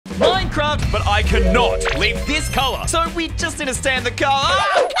Minecraft, but I cannot leave this color. So we just need to stay in the color.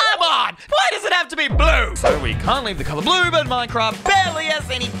 Oh, come on! Why does it have to be blue? So we can't leave the color blue, but Minecraft barely has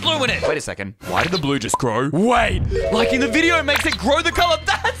any blue in it. Wait a second. Why did the blue just grow? Wait, liking the video makes it grow the color.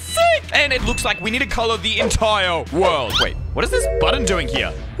 That's sick! And it looks like we need to color the entire world. Wait, what is this button doing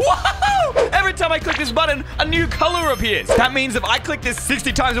here? Whoa! Every time I click this button, a new color appears. That means if I click this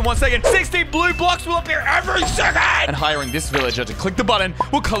 60 times in 1 second, 60 blue blocks will appear every second! And hiring this villager to click the button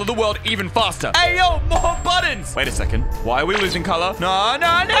will color the world even faster. Hey, yo, more buttons! Wait a second. Why are we losing color? No,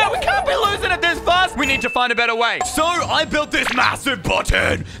 we can't be losing it this fast! We need to find a better way. So, I built this massive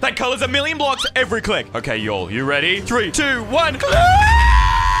button that colors 1 million blocks every click. Okay, y'all, you ready? 3, 2, 1, click!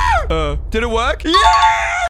 Did it work? Yeah!